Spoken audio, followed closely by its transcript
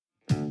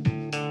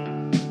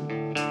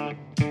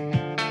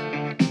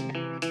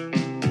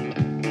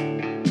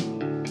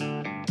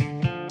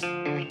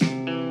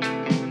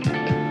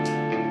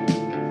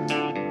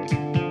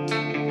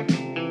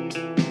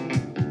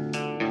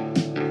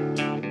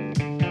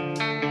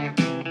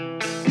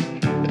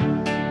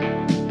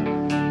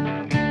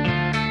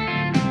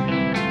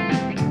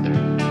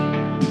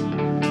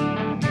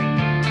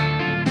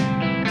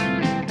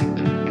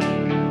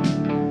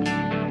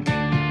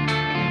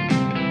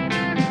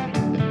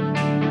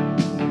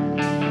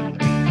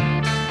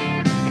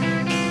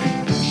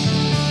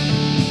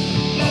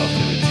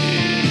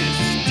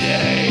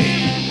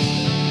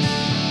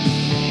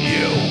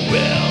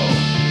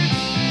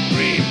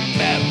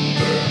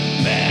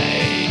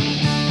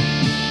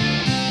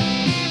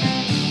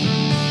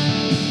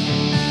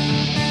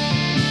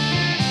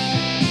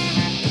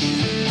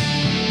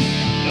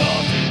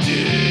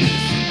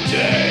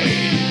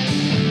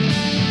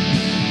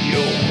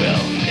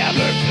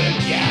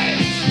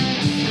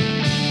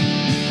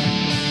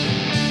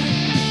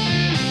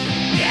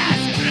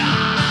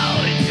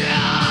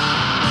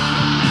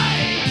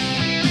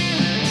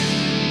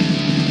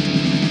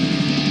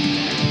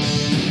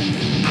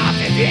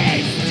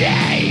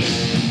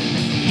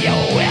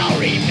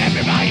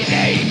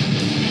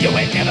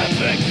never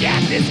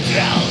forget this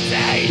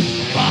cruelty.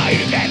 My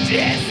revenge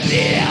is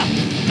near.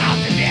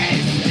 After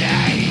this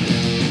day,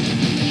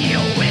 you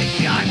wish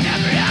you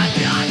never had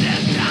done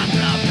this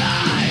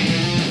sacrifice.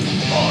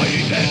 My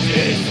revenge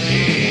is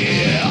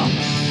near.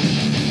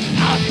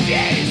 After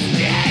this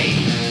day,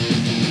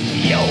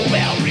 you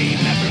will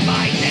remember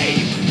my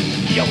name.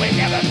 You will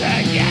never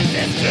forget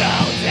this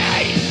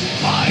cruelty.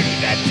 My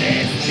revenge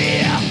is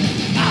near.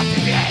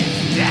 After this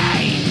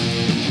day,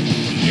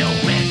 you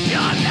wish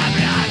you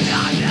never had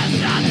done this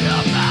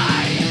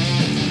sacrifice.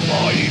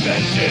 My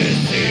revenge is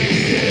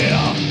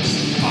here.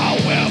 My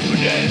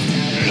weapon is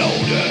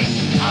loaded.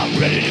 I'm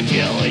ready to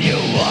kill you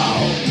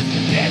all.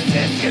 This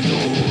is your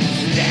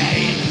doomsday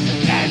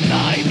and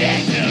my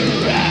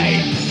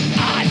victory.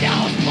 I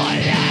don't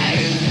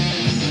believe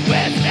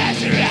with this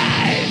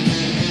right.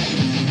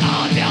 I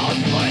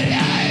don't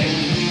believe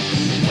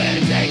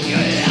we'll take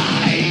your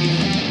life.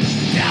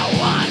 There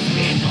was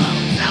people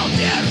out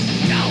there.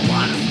 There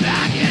was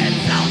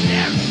faggots out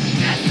there.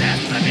 This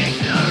is the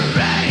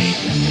victory.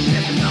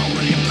 This is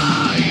only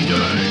my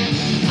day.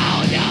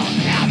 I don't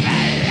have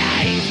a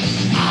life.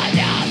 I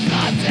don't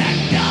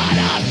protect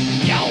others.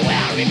 You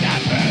will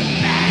remember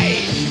me.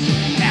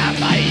 And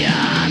my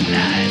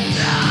youngest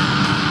son.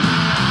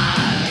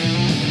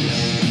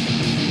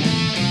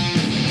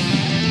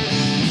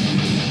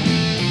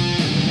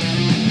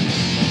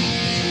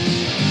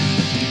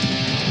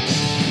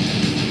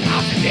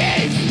 After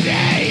this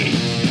day,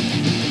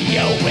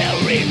 you will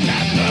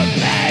remember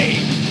me.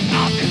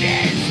 After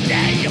this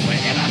day, you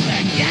will never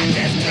forget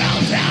this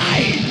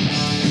cruelty.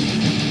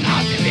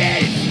 After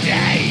this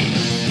day,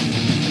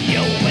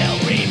 you will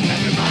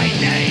remember my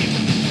name.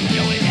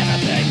 You will never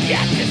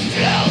forget this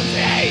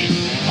cruelty.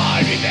 My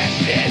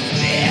revenge is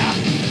near.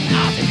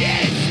 After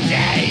this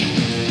day,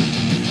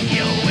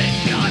 you wish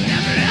you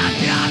never had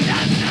done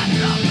that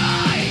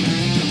sacrifice.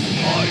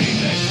 My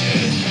revenge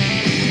is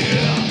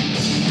near.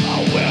 My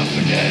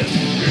weapon is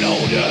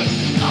loaded.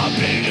 I'm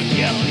ready to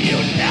kill you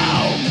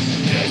now.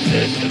 This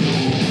is the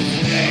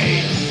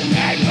doomsday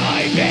and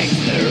my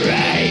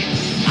victory.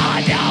 I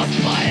don't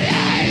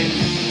believe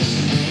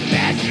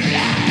that's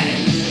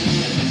right.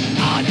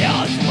 I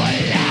don't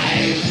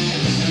believe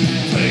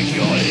take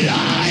your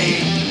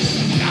life.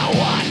 Now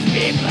one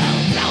people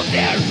out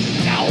there.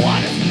 Now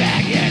one is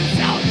faggots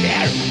out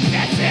there.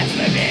 This is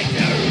the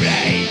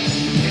victory.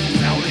 This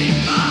is only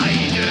my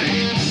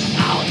day.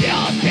 I'll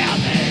just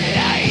have the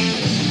light.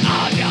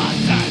 I'll just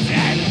sons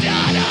and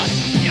daughters.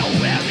 You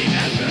will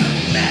remember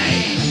me.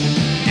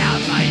 Now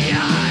my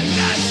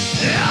youngest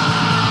son.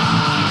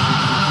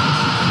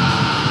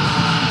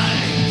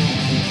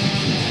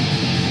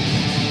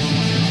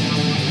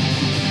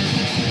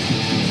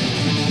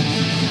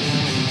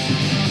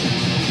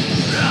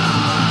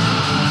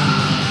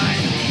 Run,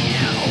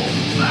 you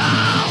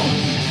foul.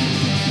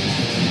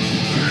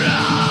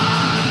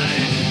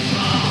 Run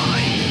for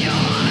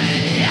your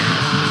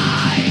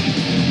life.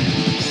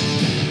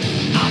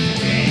 After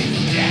this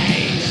day,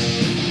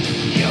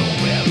 you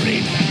will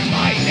remember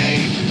my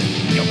name.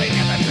 You will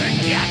never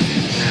forget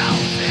this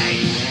cruelty.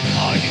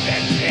 My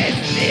revenge is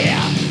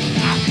near.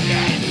 After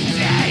this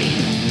day,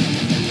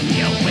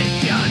 you wish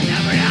you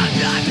never had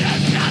done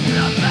this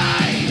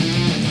sacrifice.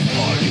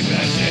 My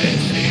revenge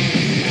is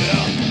near.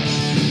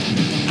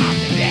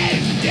 After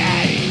this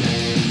day,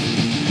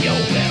 you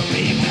will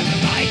remember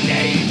my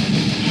name.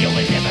 You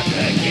will never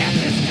forget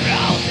this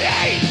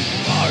cruelty.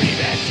 My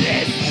revenge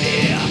is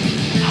near.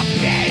 After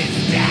this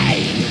day,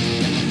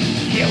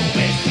 you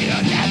wish you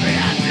never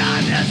had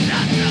done this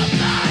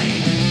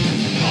sacrifice.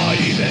 My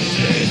revenge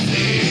is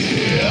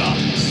near.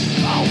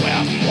 My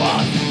weapon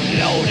was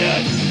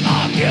loaded.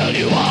 I'll kill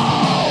you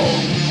all.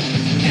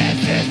 This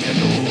is the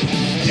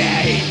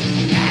doomsday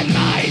and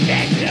my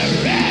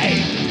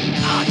victory.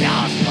 I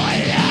don't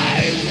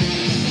believe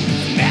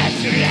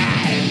that's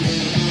right.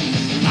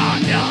 I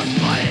don't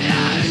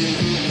believe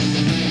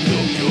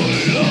took your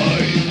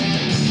life.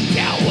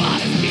 There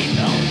was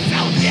people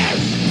out there.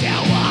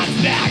 There was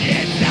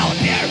faggots out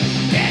there.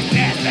 This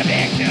is the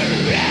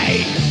victory.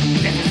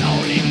 This is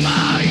only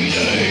my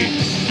day.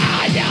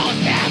 I don't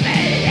have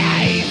a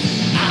life.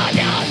 I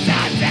don't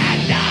sons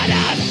and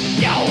daughters.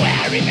 You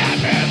will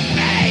remember me.